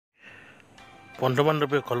বন্ধু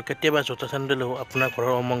বান্ধৱীসকল কেতিয়াবা জোতা চেণ্ডেলেও আপোনাৰ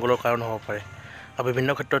ঘৰৰ অমংগলৰ কাৰণ হ'ব পাৰে আৰু বিভিন্ন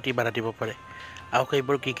ক্ষেত্ৰত ই বাধা দিব পাৰে। আৰু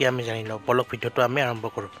সেইবোৰ কি আমি জানি লওঁ। বলক ভিডিঅ'টো আমি আৰম্ভ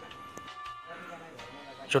কৰোঁ।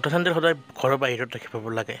 জোতা চেণ্ডেল সদায় ঘৰৰ বাহিৰত ৰাখিব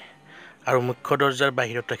লাগে আৰু মুখ্য দৰজাৰ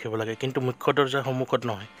বাহিৰত ৰাখিব লাগে, কিন্তু মুখ্য দৰজাৰ সন্মুখত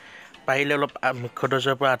নহয়। পাৰিলে অলপ মুখ্য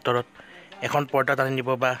দৰজাৰ পৰা আঁতৰত এখন পৰ্দা টানি দিব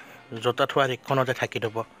বা জোতা থোৱা ৰেকখনতে ঢাকি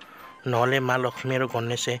দিব। নহ'লে মা লক্ষ্মী আৰু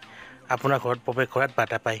গণেশে আপোনাৰ ঘৰত প্ৰৱেশ কৰাত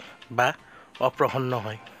বাধা পায় বা অপ্ৰসন্ন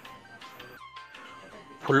হয়।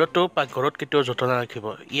 ভুলতো পাকঘৰত কেতিয়াও জোতা নাৰাখিব।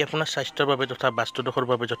 ই আপোনাৰ স্বাস্থ্যৰ বাবে তথা বাস্তুদোষৰ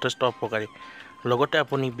বাবে যথেষ্ট অপকাৰী। লগতে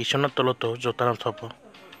আপুনি বিচনাৰ তলতো জোতা নথব।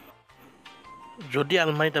 যদি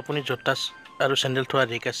আলমাৰীত আপুনি জোতা আৰু চেণ্ডেল থোৱা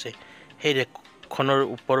ৰেক আছে, সেই ৰেকখনৰ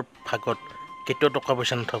ওপৰ ভাগত কেতিয়াও টকা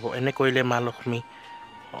পইচা নথব। এনে কৰিলে মা লক্ষ্মী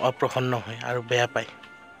অপ্ৰসন্ন হয় আৰু বেয়া পায়।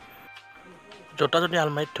 জোতা যদি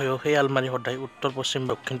আলমাৰীত থৈও সেই আলমাৰী সদায় উত্তৰ পশ্চিম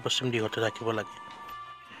দক্ষিণ পশ্চিম দিশতে ৰাখিব লাগে।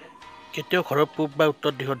 কেতিয়াও ঘৰৰ পূব বা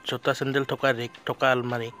উত্তৰ দিশত জোতা চেণ্ডেল থকা ৰেক থকা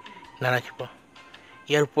আলমাৰী নাৰাখিব।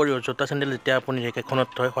 ইয়াৰ উপৰিও জোতা চেণ্ডেল যেতিয়া আপুনি ৰেক এখনত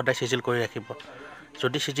থয় সদায় চিজিল কৰি ৰাখিব।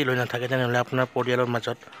 যদি চিজিল হৈ নাথাকে তেনেহ'লে আপোনাৰ পৰিয়ালৰ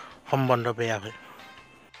মাজত সম্বন্ধ বেয়া হয়।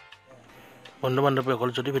 বন্ধু বান্ধৱীসকল,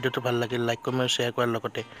 যদি ভিডিঅ'টো ভাল লাগিল লাইক কমেণ্ট শ্বেয়াৰ কৰাৰ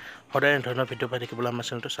লগতে সদায় এনে ধৰণৰ ভিডিঅ' পাই থাকিবলৈ আমাৰ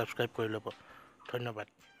চেনেলটো ছাবস্ক্ৰাইব কৰি ল'ব। ধন্যবাদ।